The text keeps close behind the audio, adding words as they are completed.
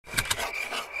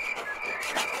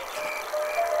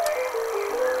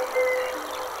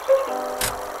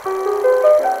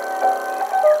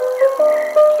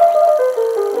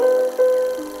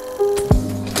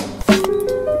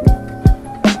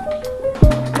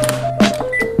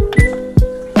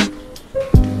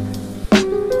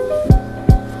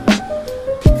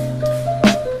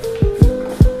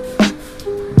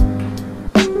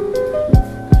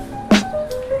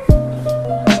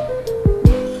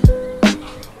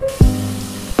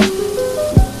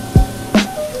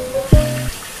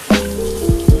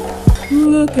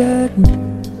Look at me.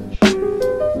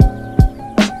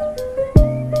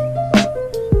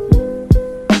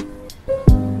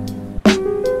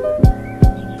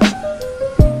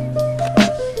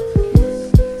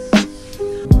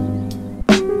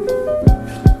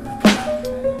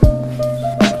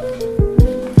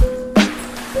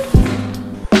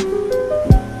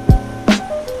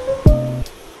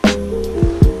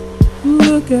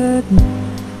 Look at me.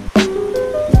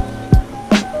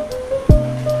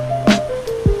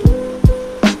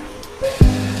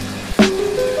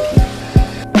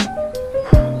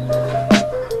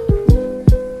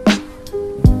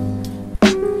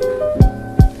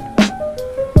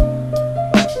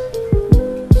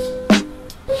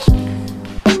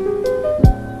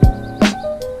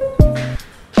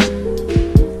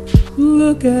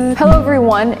 Hello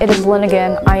everyone, it is Lynn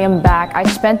again. I am back. I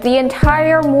spent the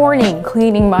entire morning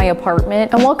cleaning my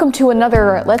apartment, and welcome to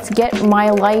another let's get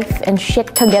my life and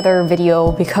shit together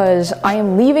video, because I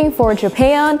am leaving for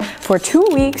Japan for 2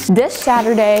 weeks this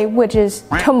Saturday, which is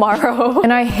tomorrow.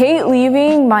 And I hate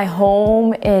leaving my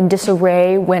home in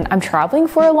disarray when I'm traveling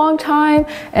for a long time,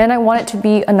 and I want it to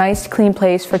be a nice clean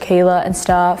place for Kayla and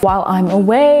stuff while I'm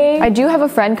away. I do have a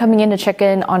friend coming in to check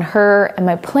in on her and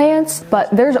my plants, but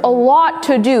there's a lot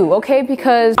to do, okay?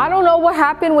 Because I don't know what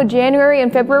happened with January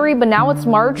and February, but now it's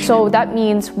March, so that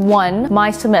means one,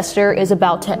 my semester is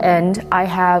about to end. I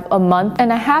have a month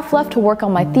and a half left to work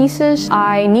on my thesis.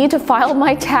 I need to file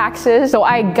my taxes, so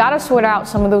I gotta sort out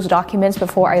some of those documents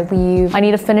before I leave. I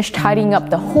need to finish tidying up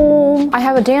the home. I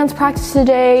have a dance practice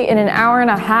today in an hour and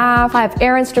a half. I have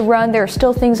errands to run. There are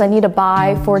still things I need to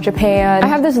buy for Japan. I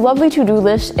have this lovely to-do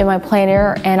list in my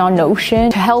planner and on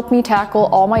Notion to help me tackle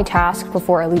all my tasks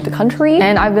before I leave the country.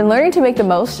 And I've been learning to make the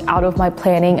most out of my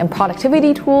planning and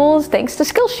productivity tools thanks to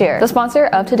Skillshare, the sponsor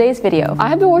of today's video. I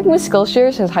have been working with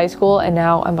Skillshare since high school, and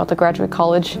now I'm about to graduate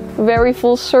college. Very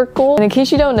full circle. And in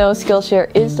case you don't know,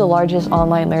 Skillshare is the largest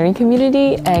online learning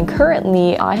community, and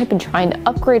currently I have been trying to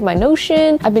upgrade my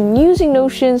Notion. I've been using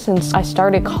Notion since I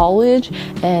started college,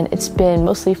 and it's been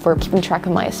mostly for keeping track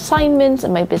of my assignments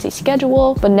and my busy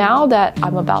schedule. But now that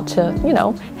I'm about to, you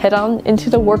know, head on into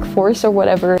the workforce or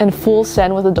whatever and full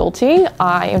send with adulting,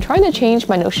 I am trying to change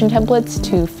my Notion templates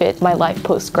to fit my life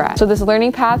post-grad. So this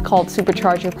learning path called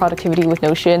Supercharge Your Productivity with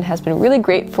Notion has been really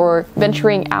great for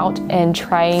venturing out and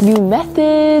trying new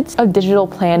methods of digital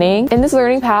planning. In this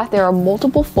learning path, there are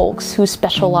multiple folks who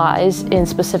specialize in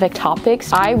specific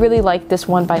topics. I really like this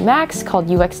one by Max called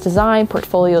UX Design,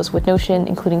 Portfolios with Notion,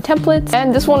 including templates.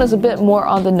 And this one is a bit more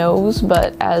on the nose,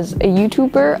 but as a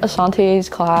YouTuber, Asante's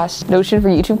class, Notion for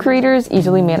YouTube Creators,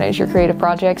 Easily Manage Your Creative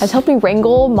Projects, has helped me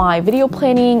wrangle my video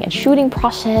planning and shooting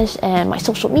process and my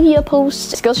social media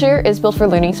posts. Skillshare is built for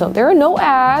learning, so there are no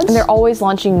ads, and they're always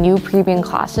launching new premium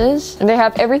classes, and they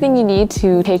have everything you need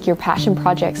to take your passion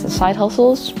projects and side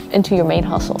hustles into your main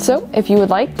hustle. So if you would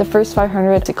like, the first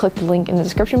 500 to click the link in the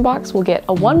description box will get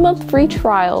a 1-month free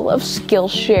trial of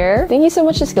Skillshare. Thank you so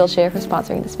much to Skillshare for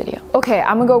sponsoring this video. Okay,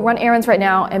 I'm gonna go run errands right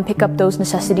now and pick up those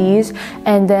necessities,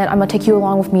 and then I'm gonna take you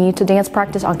along with me to dance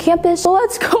practice on campus. So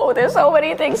let's go, there's so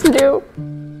many things to do.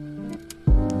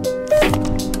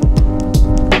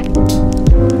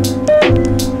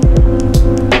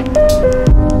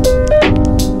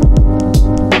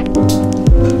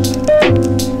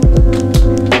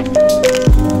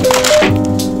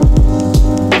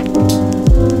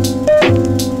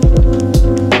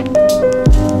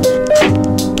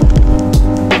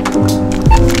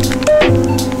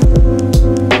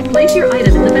 Place your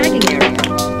item in the bagging area.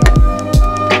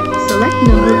 Select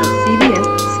number of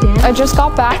CVS scan. I just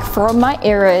got back from my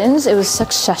errands. It was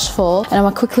successful, and I'm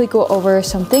gonna quickly go over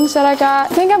some things that I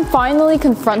got. I think I'm finally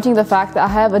confronting the fact that I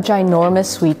have a ginormous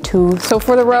sweet tooth. So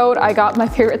for the road, I got my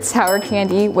favorite sour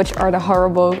candy, which are the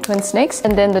Haribo twin snakes,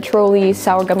 and then the Trolley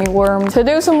sour gummy worm. To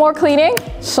do some more cleaning,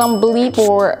 some bleach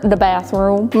for the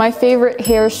bathroom, my favorite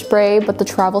hairspray, but the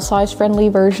travel size friendly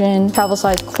version, travel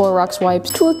size Clorox wipes,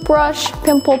 toothbrush,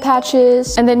 pimple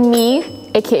patches, and then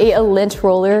me, aka a lint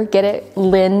roller. Get it?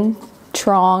 Lint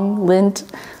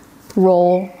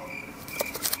roll,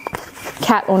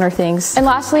 cat owner things. And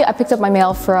lastly, I picked up my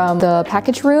mail from the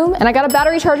package room, and I got a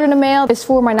battery charger in the mail. It's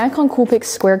for my Nikon Coolpix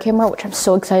Square camera, which I'm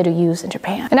so excited to use in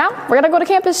Japan. And now we're gonna go to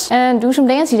campus and do some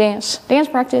dance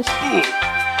practice.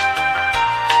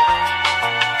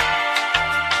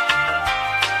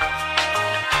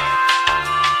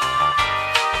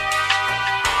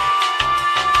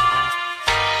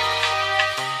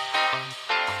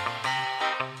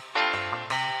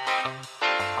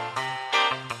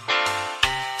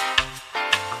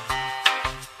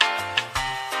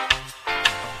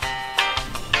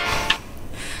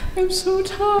 I'm so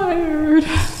tired.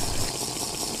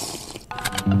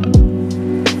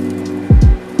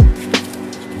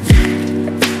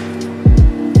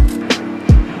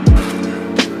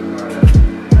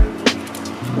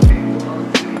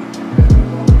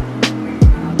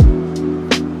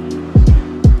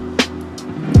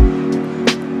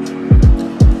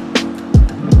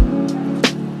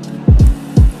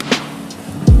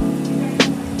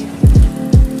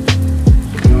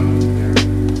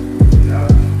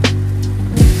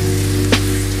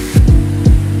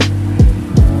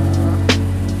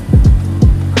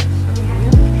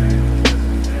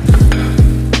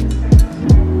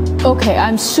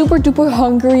 I'm super duper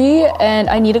hungry and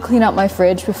I need to clean out my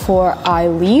fridge before I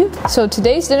leave. So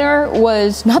today's dinner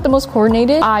was not the most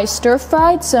coordinated. I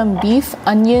stir-fried some beef,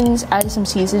 onions, added some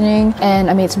seasoning, and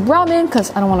I made some ramen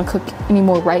because I don't want to cook any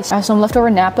more rice. I have some leftover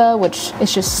napa, which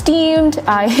is just steamed.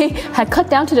 I had cut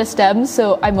down to the stems,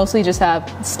 so I mostly just have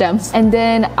stems. And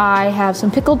then I have some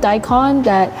pickled daikon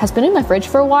that has been in my fridge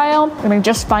for a while, and I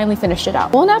just finally finished it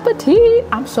out. Bon appetit!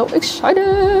 I'm so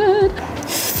excited!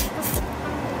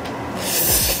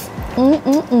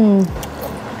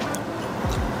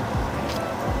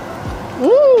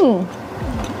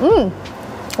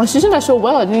 I seasoned that so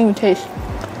well, I didn't even taste.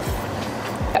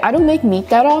 I don't make meat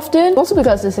that often, mostly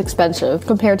because it's expensive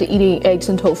compared to eating eggs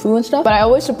and tofu and stuff, but I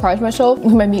always surprise myself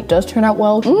when my meat does turn out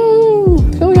well.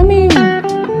 So yummy!